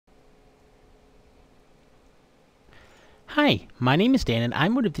Hi, my name is Dan and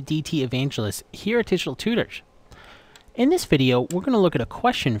I'm one of the DT evangelists here at Digital-Tutors. In this video, we're going to look at a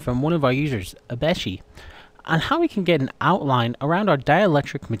question from one of our users, ABESHI, on how we can get an outline around our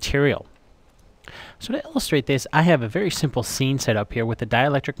dielectric material. So to illustrate this, I have a very simple scene set up here with the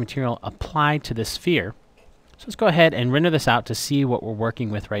dielectric material applied to the sphere. So let's go ahead and render this out to see what we're working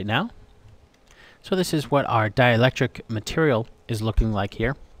with right now. So this is what our dielectric material is looking like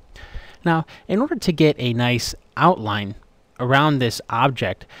here. Now, in order to get a nice outline around this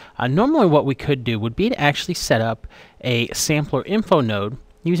object, normally what we could do would be to actually set up a sampler info node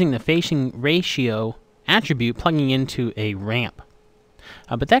using the facing ratio attribute plugging into a ramp.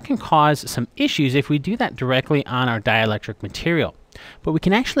 But that can cause some issues if we do that directly on our dielectric material. But we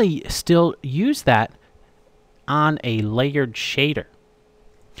can actually still use that on a layered shader.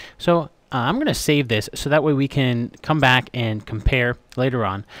 So I'm going to save this so that way we can come back and compare later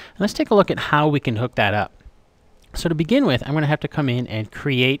on. And let's take a look at how we can hook that up. So to begin with, I'm going to have to come in and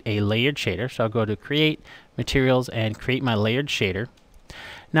create a layered shader. So I'll go to Create, Materials, and create my layered shader.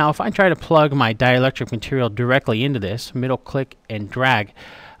 Now if I try to plug my dielectric material directly into this, middle click and drag,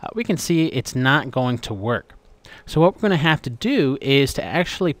 we can see it's not going to work. So what we're going to have to do is to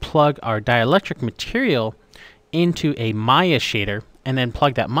actually plug our dielectric material into a Maya shader and then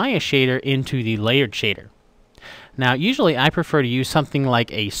plug that Maya shader into the layered shader. Now usually I prefer to use something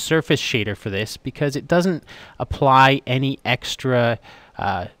like a surface shader for this because it doesn't apply any extra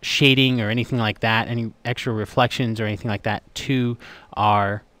shading or anything like that, any extra reflections or anything like that to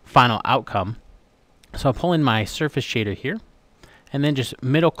our final outcome. So I'll pull in my surface shader here and then just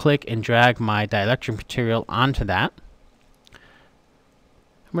middle click and drag my dielectric material onto that.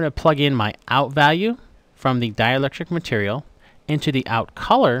 I'm going to plug in my out value from the dielectric material into the out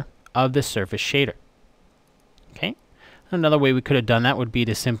color of the surface shader. Okay. Another way we could have done that would be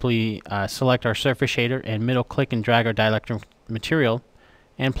to simply select our surface shader and middle click and drag our dielectric material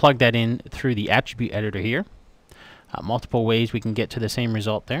and plug that in through the attribute editor here. Multiple ways we can get to the same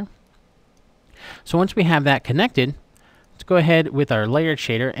result there. So once we have that connected, let's go ahead with our layered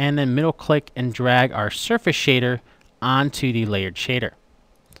shader and then middle click and drag our surface shader onto the layered shader.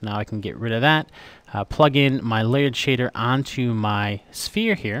 So now I can get rid of that. Plug in my layered shader onto my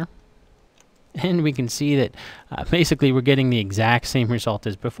sphere here, and we can see that basically we're getting the exact same result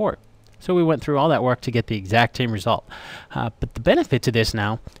as before. So we went through all that work to get the exact same result. But the benefit to this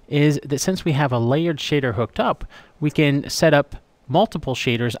now is that since we have a layered shader hooked up, we can set up multiple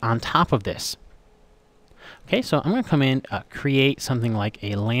shaders on top of this. Okay, so I'm going to come in, create something like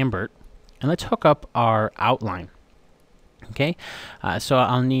a Lambert, and let's hook up our outline. Okay, so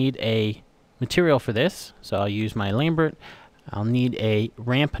I'll need a material for this, so I'll use my Lambert. I'll need a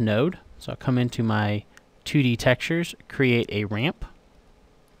ramp node, so I'll come into my 2D textures, create a ramp,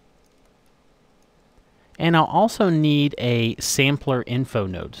 and I'll also need a sampler info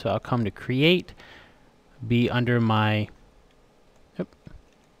node, so I'll come to create, be under my, I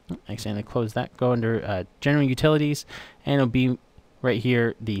accidentally closed that, go under general utilities, and it'll be right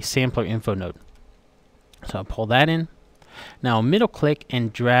here the sampler info node. So I'll pull that in. Now middle click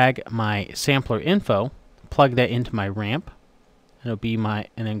and drag my sampler info, plug that into my ramp, and it'll be my,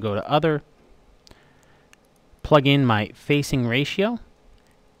 and then go to other, plug in my facing ratio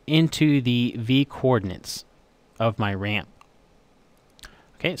into the V coordinates of my ramp.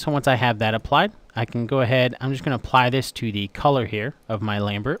 Okay, so once I have that applied, I can go ahead, I'm just going to apply this to the color here of my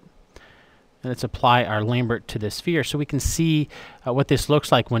Lambert. And let's apply our Lambert to the sphere so we can see what this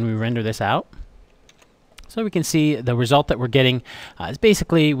looks like when we render this out. So we can see the result that we're getting is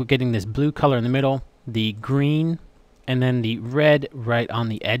basically we're getting this blue color in the middle, the green, and then the red right on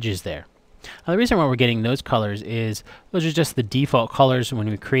the edges there. Now the reason why we're getting those colors is those are just the default colors when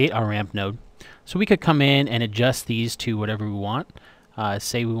we create our ramp node. So we could come in and adjust these to whatever we want.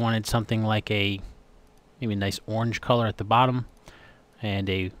 Say we wanted something like maybe a nice orange color at the bottom and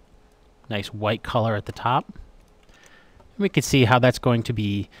a nice white color at the top. We can see how that's going to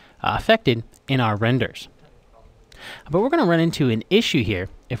be affected in our renders. But we're going to run into an issue here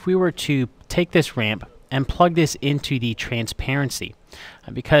if we were to take this ramp and plug this into the transparency,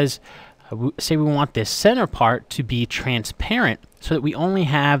 because say we want this center part to be transparent so that we only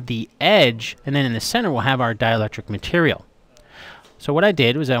have the edge, and then in the center we'll have our dielectric material. So what I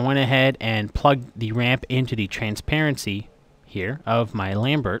did was I went ahead and plugged the ramp into the transparency here of my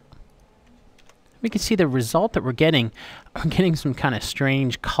Lambert. We can see the result that we're getting some kind of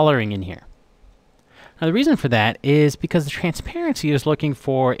strange coloring in here. Now the reason for that is because the transparency is looking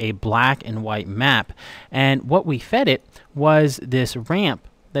for a black and white map, and what we fed it was this ramp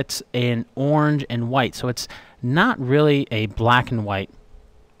that's in orange and white, so it's not really a black and white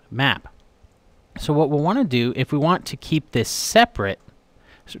map. So what we'll want to do, if we want to keep this separate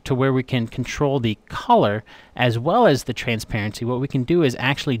to where we can control the color as well as the transparency, what we can do is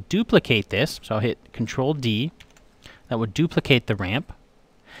actually duplicate this. So I'll hit Control D. That would duplicate the ramp.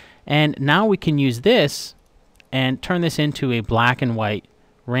 And now we can use this and turn this into a black and white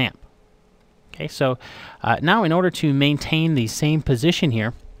ramp. Okay, so now in order to maintain the same position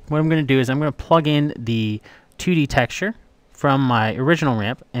here, what I'm going to do is I'm going to plug in the 2D texture from my original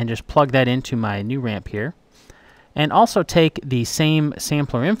ramp and just plug that into my new ramp here. And also take the same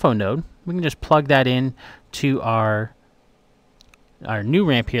sampler info node. We can just plug that in to our new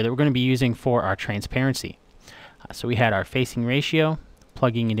ramp here that we're going to be using for our transparency. So we had our facing ratio,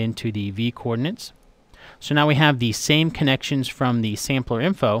 plugging it into the V coordinates. So now we have the same connections from the sampler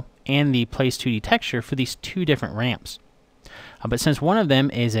info and the place 2D texture for these two different ramps. But since one of them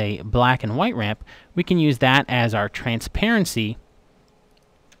is a black and white ramp, we can use that as our transparency.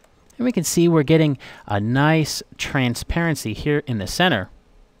 And we can see we're getting a nice transparency here in the center.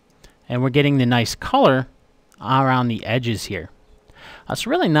 And we're getting the nice color around the edges here. So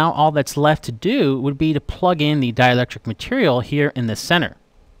really now all that's left to do would be to plug in the dielectric material here in the center.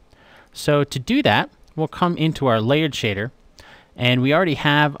 So to do that, we'll come into our layered shader, and we already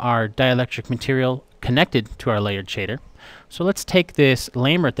have our dielectric material connected to our layered shader. So let's take this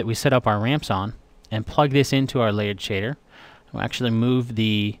Lambert that we set up our ramps on and plug this into our layered shader. We'll actually move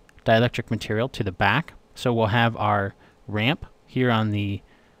the dielectric material to the back. So we'll have our ramp here on the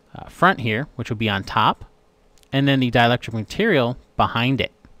front here, which will be on top, and then the dielectric material behind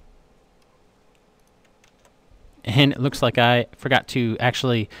it. And it looks like I forgot to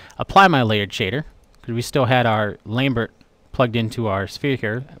actually apply my layered shader because we still had our Lambert plugged into our sphere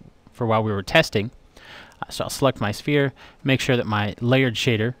here for while we were testing. So I'll select my sphere, make sure that my layered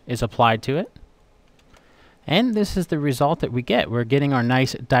shader is applied to it. And this is the result that we get. We're getting our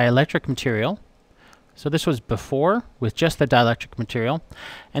nice dielectric material. So this was before with just the dielectric material.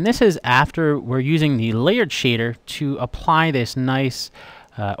 And this is after we're using the layered shader to apply this nice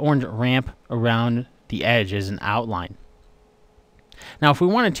orange ramp around the edge as an outline. Now if we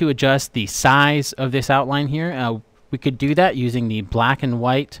wanted to adjust the size of this outline here, we could do that using the black and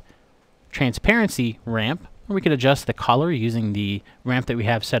white transparency ramp, or we could adjust the color using the ramp that we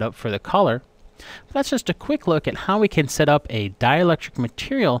have set up for the color. But that's just a quick look at how we can set up a dielectric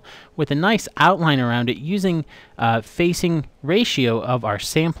material with a nice outline around it using facing ratio of our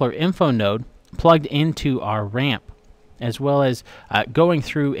sampler info node plugged into our ramp, as well as going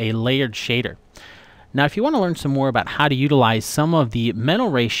through a layered shader. Now if you want to learn some more about how to utilize some of the mental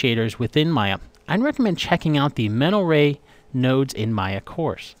ray shaders within Maya, I'd recommend checking out the mental ray nodes in Maya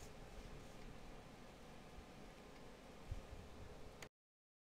course.